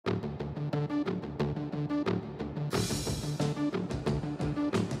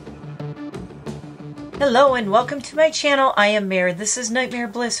Hello and welcome to my channel. I am Mare. This is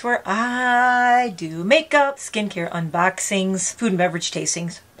NiteMare Bliss, where I do makeup, skincare unboxings, food and beverage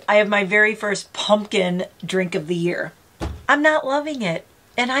tastings. I have my very first pumpkin drink of the year. I'm not loving it,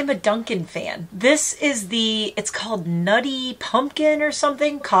 and I'm a Dunkin' fan. This is it's called Nutty Pumpkin or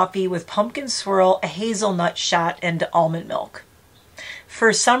something, coffee with pumpkin swirl, a hazelnut shot, and almond milk.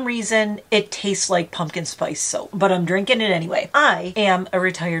 For some reason, it tastes like pumpkin spice soap, but I'm drinking it anyway. I am a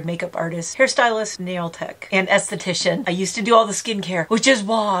retired makeup artist, hairstylist, nail tech, and esthetician. I used to do all the skincare, which is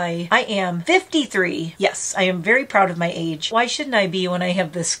why I am 53. Yes, I am very proud of my age. Why shouldn't I be when I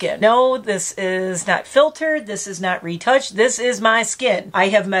have this skin? No, this is not filtered. This is not retouched. This is my skin. I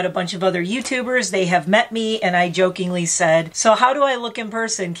have met a bunch of other YouTubers. They have met me, and I jokingly said, so how do I look in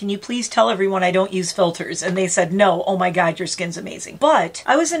person? Can you please tell everyone I don't use filters? And they said, no, oh my God, your skin's amazing. But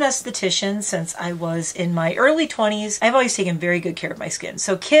I was an esthetician since I was in my early 20s. I've always taken very good care of my skin.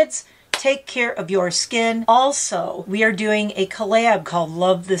 So kids, take care of your skin. Also, we are doing a collab called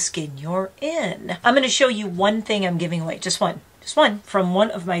Love the Skin You're In. I'm going to show you one thing I'm giving away, just one from one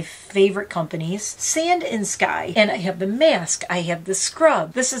of my favorite companies, Sand and Sky. And I have the mask, I have the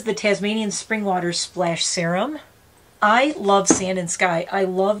scrub. This is the Tasmanian Spring Water Splash Serum. I love Sand and Sky. I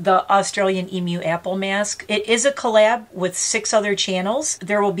love the Australian Emu Apple Mask. It is a collab with 6 other channels.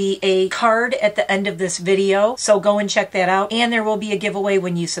 There will be a card at the end of this video, so go and check that out. And there will be a giveaway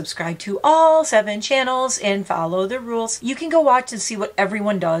when you subscribe to all 7 channels and follow the rules. You can go watch and see what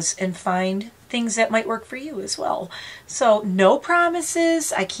everyone does and find things that might work for you as well. So no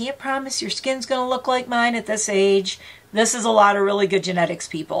promises. I can't promise your skin's gonna look like mine at this age. This is a lot of really good genetics,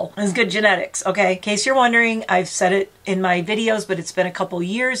 people. It's good genetics, okay? In case you're wondering, I've said it in my videos, but it's been a couple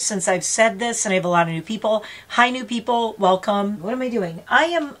years since I've said this, and I have a lot of new people. Hi, new people. Welcome. What am I doing? I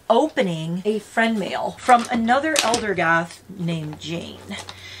am opening a friend mail from another elder goth named Jane.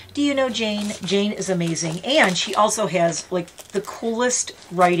 Do you know Jane? Jane is amazing, and she also has, like, the coolest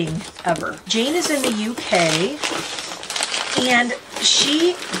writing ever. Jane is in the UK, and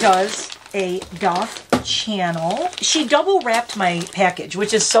she does a goth channel. She double wrapped my package,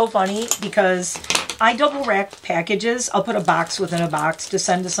 which is so funny because I double wrap packages. I'll put a box within a box to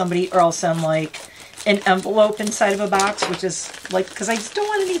send to somebody, or I'll send like an envelope inside of a box, which is like, because I just don't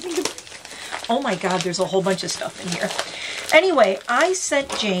want anything to, oh my God, there's a whole bunch of stuff in here. Anyway, I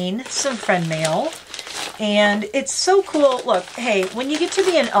sent Jane some friend mail, and it's so cool. Look, hey, when you get to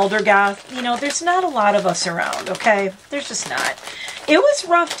be an elder goth, you know, there's not a lot of us around, okay? There's just not. It was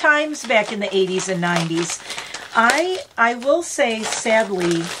rough times back in the 80s and 90s. I will say,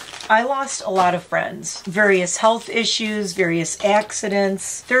 sadly, I lost a lot of friends. Various health issues, various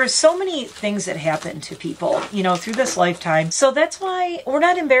accidents. There are so many things that happen to people, you know, through this lifetime. So that's why we're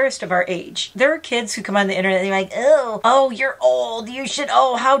not embarrassed of our age. There are kids who come on the internet and they're like, oh, you're old. You should,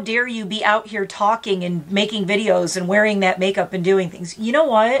 oh, how dare you be out here talking and making videos and wearing that makeup and doing things. You know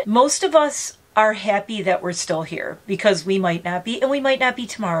what? Most of us are happy that we're still here, because we might not be, and we might not be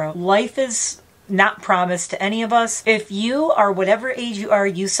tomorrow. Life is not promised to any of us. If you are whatever age you are,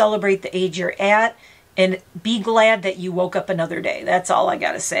 you celebrate the age you're at, and be glad that you woke up another day. That's all I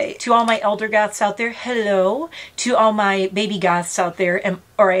gotta say. To all my elder goths out there, hello. To all my baby goths out there,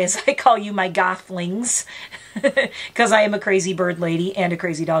 or as I call you, my gothlings, because I am a crazy bird lady and a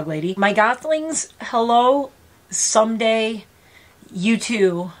crazy dog lady. My gothlings, hello. Someday, you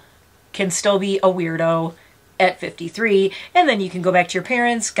too can still be a weirdo at 53, and then you can go back to your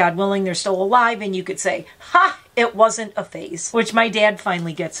parents, God willing, they're still alive, and you could say, ha, it wasn't a phase, which my dad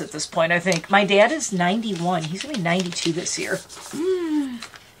finally gets at this point, I think. My dad is 91. He's gonna be 92 this year.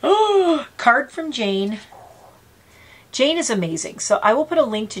 Oh, card from Jane. Jane is amazing. So I will put a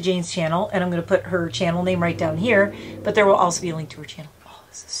link to Jane's channel, and I'm going to put her channel name right down here, but there will also be a link to her channel. Oh,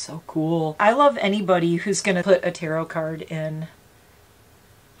 this is so cool. I love anybody who's going to put a tarot card in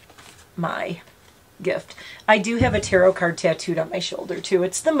my gift. I do have a tarot card tattooed on my shoulder too.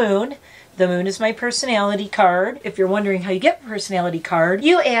 It's the moon. The moon is my personality card. If you're wondering how you get a personality card,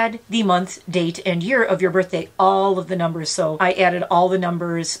 you add the month, date, and year of your birthday, all of the numbers. So I added all the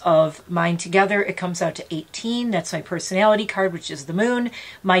numbers of mine together. It comes out to 18. That's my personality card, which is the moon.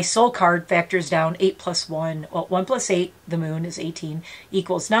 My soul card factors down 8 plus 1. Well, 1 plus 8, the moon is 18,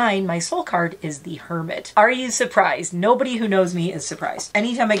 equals 9. My soul card is the Hermit. Are you surprised? Nobody who knows me is surprised.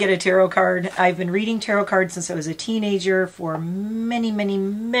 Anytime I get a tarot card, I've been reading tarot cards since I was a teenager for many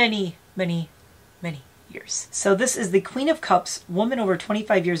years. So this is the Queen of Cups, woman over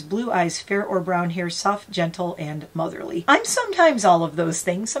 25 years, blue eyes, fair or brown hair, soft, gentle, and motherly. I'm sometimes all of those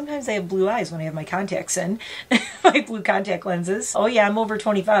things. Sometimes I have blue eyes when I have my contacts in, my blue contact lenses. Oh yeah, I'm over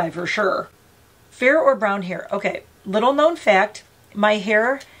 25 for sure. Fair or brown hair. Okay, little known fact, my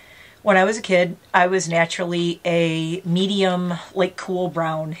hair When I was a kid, I was naturally a medium, like cool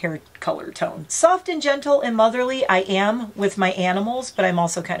brown hair color tone. Soft and gentle and motherly I am with my animals, but I'm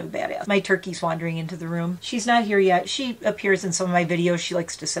also kind of badass. My turkey's wandering into the room. She's not here yet. She appears in some of my videos. She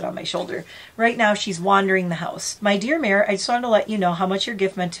likes to sit on my shoulder. Right now, she's wandering the house. My dear Mare, I just wanted to let you know how much your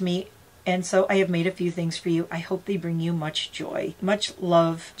gift meant to me, and so I have made a few things for you. I hope they bring you much joy. Much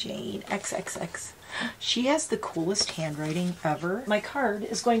love, Jane. XXX. She has the coolest handwriting ever. My card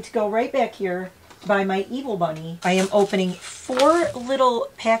is going to go right back here by my evil bunny. I am opening 4 little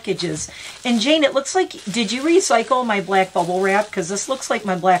packages. And Jane, it looks like, did you recycle my black bubble wrap? Because this looks like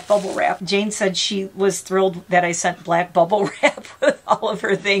my black bubble wrap. Jane said she was thrilled that I sent black bubble wrap with all of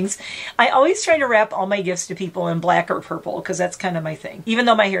her things. I always try to wrap all my gifts to people in black or purple because that's kind of my thing. Even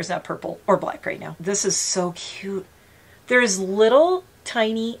though my hair's not purple or black right now. This is so cute. There's little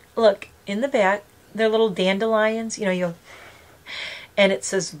tiny, look, in the back, they're little dandelions, you know, and it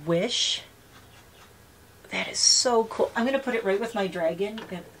says wish. That is so cool. I'm going to put it right with my dragon.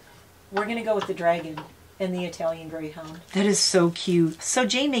 And we're going to go with the dragon and the Italian greyhound. That is so cute. So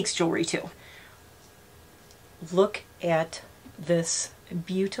Jane makes jewelry too. Look at this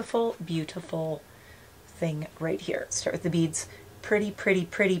beautiful, beautiful thing right here. Start with the beads. Pretty, pretty,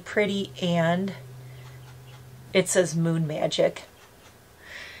 pretty, pretty. And it says moon magic.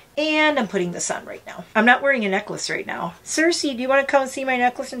 And I'm putting this on right now. I'm not wearing a necklace right now. Cersei, do you want to come and see my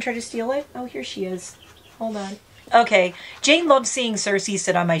necklace and try to steal it? Oh, here she is. Hold on. Okay, Jane loves seeing Cersei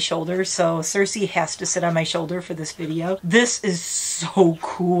sit on my shoulder, so Cersei has to sit on my shoulder for this video. This is so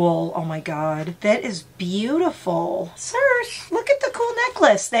cool. Oh my god. That is beautiful. Cersei, look at the cool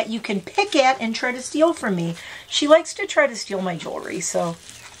necklace that you can pick at and try to steal from me. She likes to try to steal my jewelry, so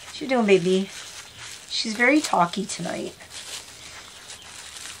what you doing, baby? She's very talky tonight.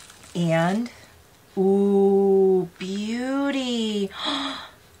 And, ooh, beauty.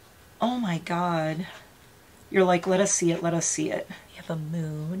 Oh my god. You're like, let us see it, let us see it. You have a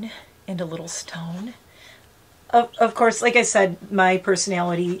moon and a little stone. Of course, like I said, my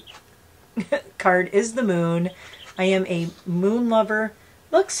personality card is the moon. I am a moon lover.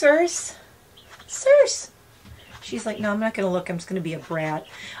 Look, Circe. Circe. She's like, no, I'm not going to look. I'm just going to be a brat.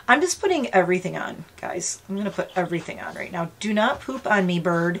 I'm just putting everything on, guys. I'm going to put everything on right now. Do not poop on me,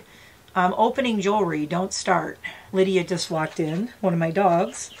 bird. I'm opening jewelry. Don't start. Lydia just walked in, one of my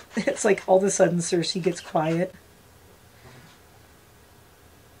dogs. It's like all of a sudden Cersei gets quiet.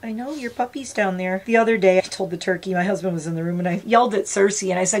 I know, your puppy's down there. The other day I told the turkey, my husband was in the room, and I yelled at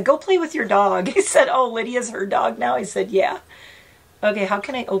Cersei and I said, go play with your dog. He said, oh, Lydia's her dog now? I said, yeah. Okay, how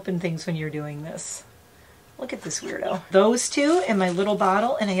can I open things when you're doing this? Look at this weirdo. Those two in my little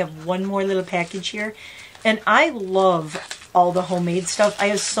bottle, and I have one more little package here. And I love all the homemade stuff. I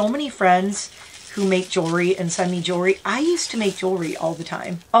have so many friends who make jewelry and send me jewelry. I used to make jewelry all the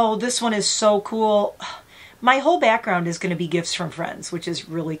time. Oh, this one is so cool. My whole background is going to be gifts from friends, which is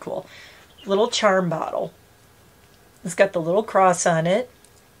really cool. Little charm bottle. It's got the little cross on it.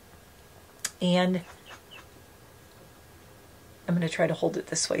 And I'm going to try to hold it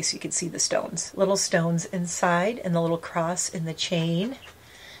this way so you can see the stones. Little stones inside and the little cross in the chain.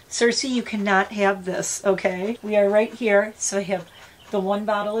 Cersei, you cannot have this, okay? We are right here. So I have the one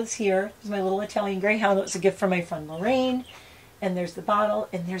bottle is here. This is my little Italian greyhound. That was a gift from my friend Lorraine. And there's the bottle,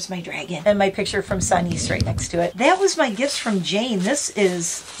 and there's my dragon. And my picture from Sunny's right next to it. That was my gifts from Jane. This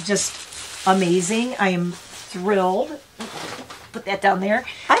is just amazing. I am thrilled. Put that down there.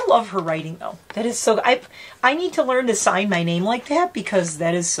 I love her writing though. That is so, I need to learn to sign my name like that because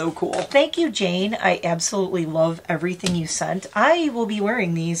that is so cool. Thank you, Jane. I absolutely love everything you sent. I will be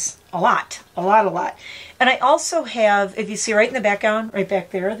wearing these a lot. And I also have, if you see right in the background, right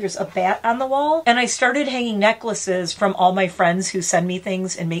back there, there's a bat on the wall. And I started hanging necklaces from all my friends who send me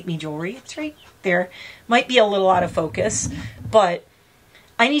things and make me jewelry. It's right there. Might be a little out of focus, but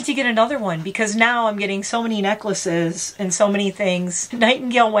I need to get another one because now I'm getting so many necklaces and so many things.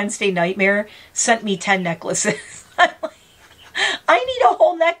 Nightingale Wednesday Nightmare sent me 10 necklaces. I'm like, I need a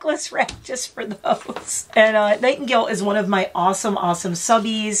whole necklace rack just for those. And Nightingale is one of my awesome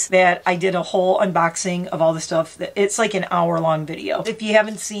subbies that I did a whole unboxing of all the stuff. It's like an hour-long video. If you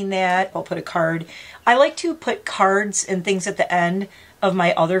haven't seen that, I'll put a card. I like to put cards and things at the end of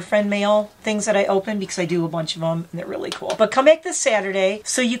my other friend mail things that I open because I do a bunch of them and they're really cool. But come back this Saturday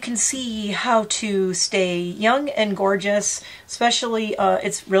so you can see how to stay young and gorgeous, especially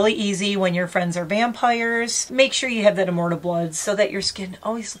it's really easy when your friends are vampires. Make sure you have that immortal blood so that your skin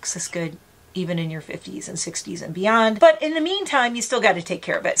always looks this good even in your 50s and 60s and beyond. But in the meantime, you still got to take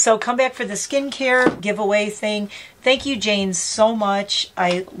care of it. So come back for the skincare giveaway thing. Thank you, Jane, so much.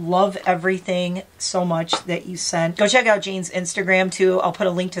 I love everything so much that you sent. Go check out Jane's Instagram too. I'll put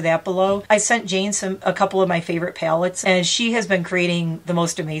a link to that below. I sent Jane a couple of my favorite palettes, and she has been creating the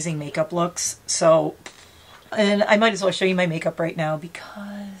most amazing makeup looks. So, and I might as well show you my makeup right now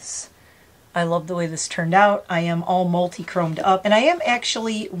because I love the way this turned out. I am all multi-chromed up, and I am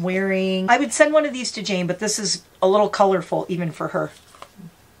actually wearing, I would send one of these to Jane, but this is a little colorful even for her.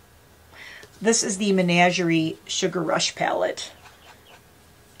 This is the Menagerie Sugar Rush palette,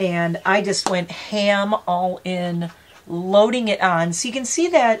 and I just went ham all in, loading it on. So you can see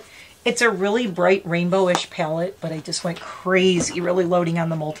that it's a really bright rainbowish palette, but I just went crazy really loading on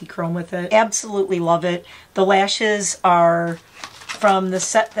the multi-chrome with it. Absolutely love it. The lashes are from the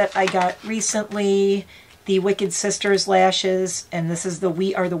set that I got recently, the Wicked Sisters lashes, and this is the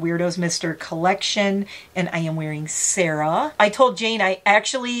We Are the Weirdos Mr. collection, and I am wearing Sarah. I told Jane,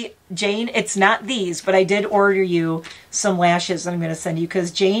 Jane, it's not these, but I did order you some lashes that I'm going to send you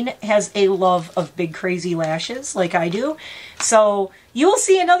because Jane has a love of big crazy lashes like I do. So you will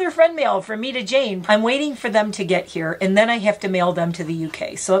see another friend mail from me to Jane. I'm waiting for them to get here, and then I have to mail them to the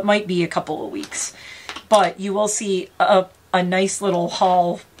UK, so it might be a couple of weeks. But you will see a nice little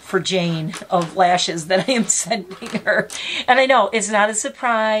haul for Jane of lashes that I am sending her. And I know, it's not a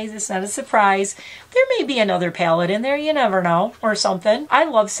surprise. It's not a surprise. There may be another palette in there. You never know. Or something. I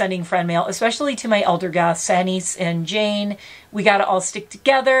love sending friend mail, especially to my elder goth, Sanice and Jane. We got to all stick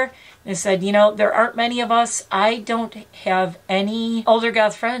together. And I said, you know, there aren't many of us. I don't have any elder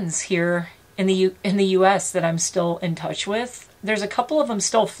goth friends here in the US that I'm still in touch with. There's a couple of them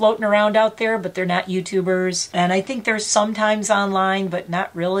still floating around out there, but they're not YouTubers. And I think they're sometimes online, but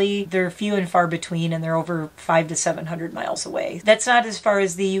not really. They're few and far between, and they're over 500 to 700 miles away. That's not as far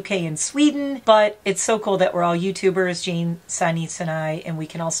as the UK and Sweden, but it's so cool that we're all YouTubers, Jane, Sanice, and I, and we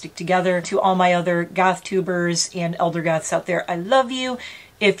can all stick together. To all my other goth tubers and elder goths out there, I love you.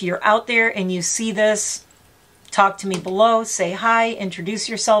 If you're out there and you see this, talk to me below, say hi, introduce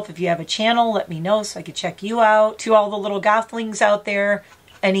yourself. If you have a channel, let me know so I can check you out. To all the little gothlings out there,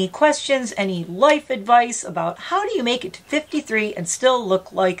 any questions, any life advice about how do you make it to 53 and still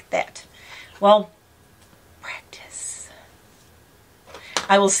look like that? Well, practice.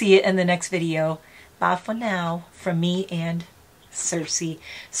 I will see you in the next video. Bye for now from me and Cersei.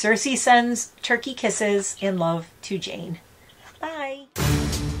 Cersei sends turkey kisses and love to Jane.